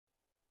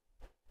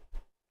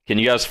Can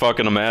you guys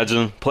fucking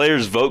imagine?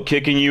 Players vote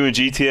kicking you in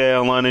GTA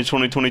Online in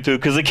 2022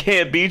 because they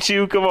can't beat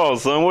you? Come on,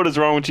 son. What is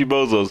wrong with you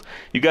bozos?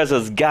 You guys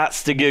has got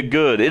to get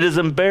good. It is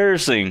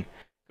embarrassing.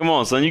 Come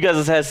on, son. You guys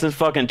has had since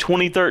fucking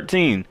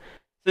 2013.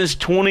 Since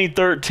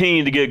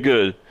 2013 to get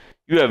good.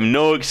 You have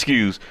no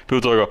excuse.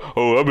 People talk,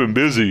 oh, I've been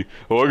busy.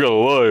 Oh, I got a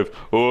life.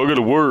 Oh, I got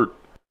to work.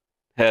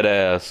 Head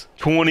ass.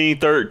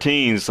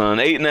 2013, son.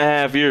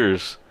 8.5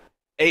 years.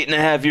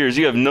 8.5 years.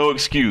 You have no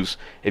excuse.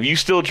 If you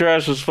still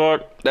trash as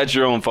fuck, that's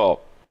your own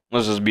fault.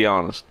 Let's just be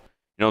honest.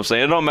 You know what I'm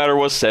saying? It don't matter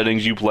what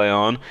settings you play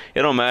on.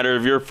 It don't matter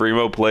if you're a free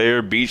mode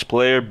player, beach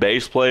player,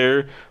 base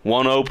player,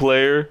 1-0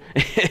 player,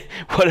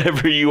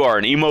 whatever you are,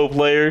 an emo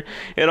player.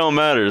 It don't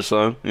matter,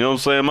 son. You know what I'm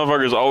saying?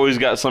 Motherfuckers always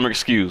got some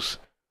excuse.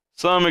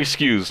 Some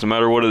excuse, no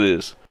matter what it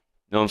is.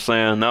 You know what I'm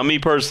saying? Now, me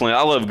personally,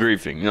 I love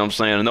griefing. You know what I'm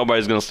saying? And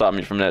nobody's going to stop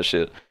me from that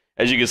shit.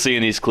 As you can see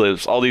in these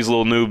clips, all these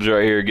little noobs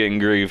right here getting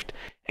griefed.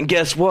 And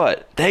guess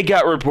what? They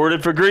got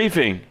reported for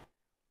griefing.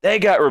 They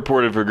got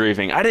reported for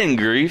griefing. I didn't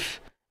grief.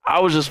 I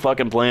was just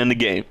fucking playing the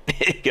game.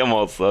 Come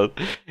on, son.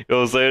 You know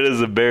what I'm saying? It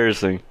is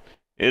embarrassing.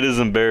 It is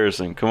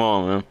embarrassing. Come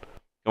on, man.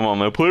 Come on,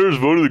 man. Players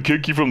voted to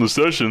kick you from the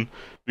session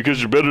because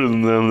you're better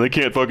than them. They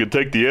can't fucking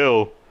take the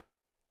L.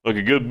 Like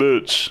a good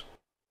bitch.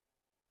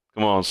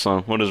 Come on,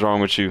 son. What is wrong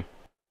with you?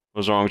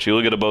 What's wrong with you?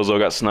 Look at the bozo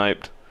got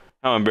sniped.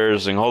 How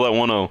embarrassing. Hold that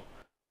 1-0.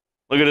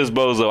 Look at this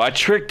bozo. I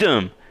tricked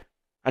him.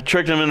 I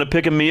tricked him into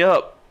picking me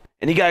up.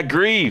 And he got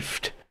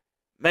griefed.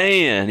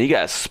 Man, he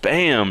got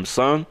spammed,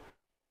 son.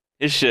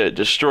 His shit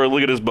destroyed.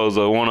 Look at this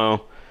bozo.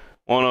 1-0.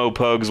 1-0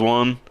 pugs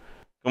 1.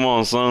 Come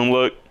on, son.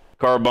 Look.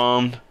 Car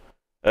bombed.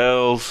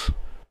 L's.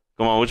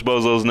 Come on. Which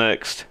bozo's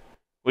next?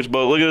 Look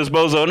at this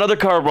bozo. Another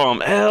car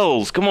bomb.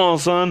 L's. Come on,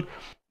 son.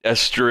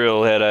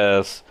 Estrell head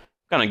ass.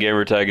 What kind of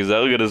gamer tag is that?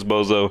 Look at this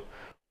bozo.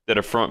 Did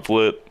a front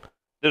flip.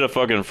 Did a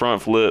fucking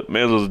front flip.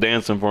 Man was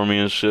dancing for me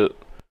and shit.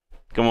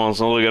 Come on,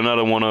 son. Look at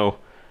another 1-0.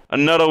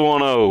 Another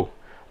 1-0.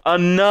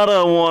 Another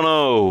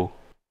 1-0.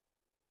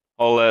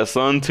 All that,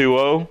 son.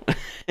 2-0.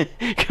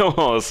 Come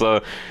on,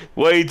 son.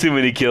 Way too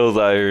many kills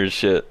out here and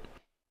shit.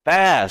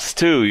 Fast,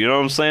 too. You know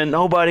what I'm saying?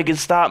 Nobody can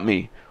stop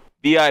me.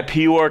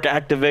 VIP work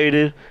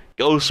activated.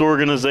 Ghost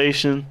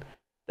organization.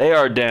 They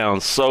are down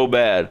so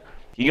bad.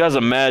 You guys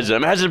imagine.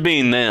 Imagine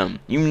being them.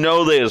 You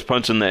know they is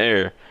punching the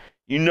air.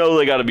 You know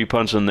they got to be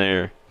punching the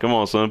air. Come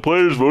on, son.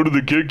 Players voted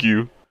to kick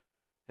you.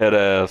 Head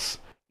ass.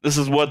 This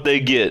is what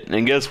they get.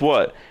 And guess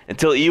what?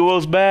 Until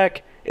Ewo's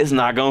back, it's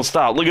not going to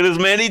stop. Look at this,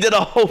 man. He did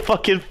a whole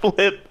fucking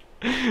flip.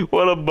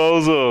 What a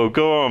bozo.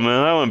 Come on,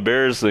 man. How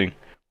embarrassing.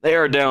 They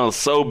are down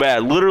so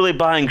bad. Literally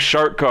buying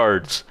shark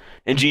cards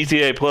in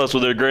GTA Plus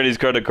with their granny's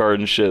credit card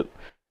and shit.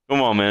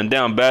 Come on, man.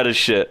 Down bad as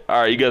shit.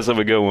 Alright, you guys have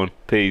a good one.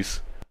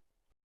 Peace.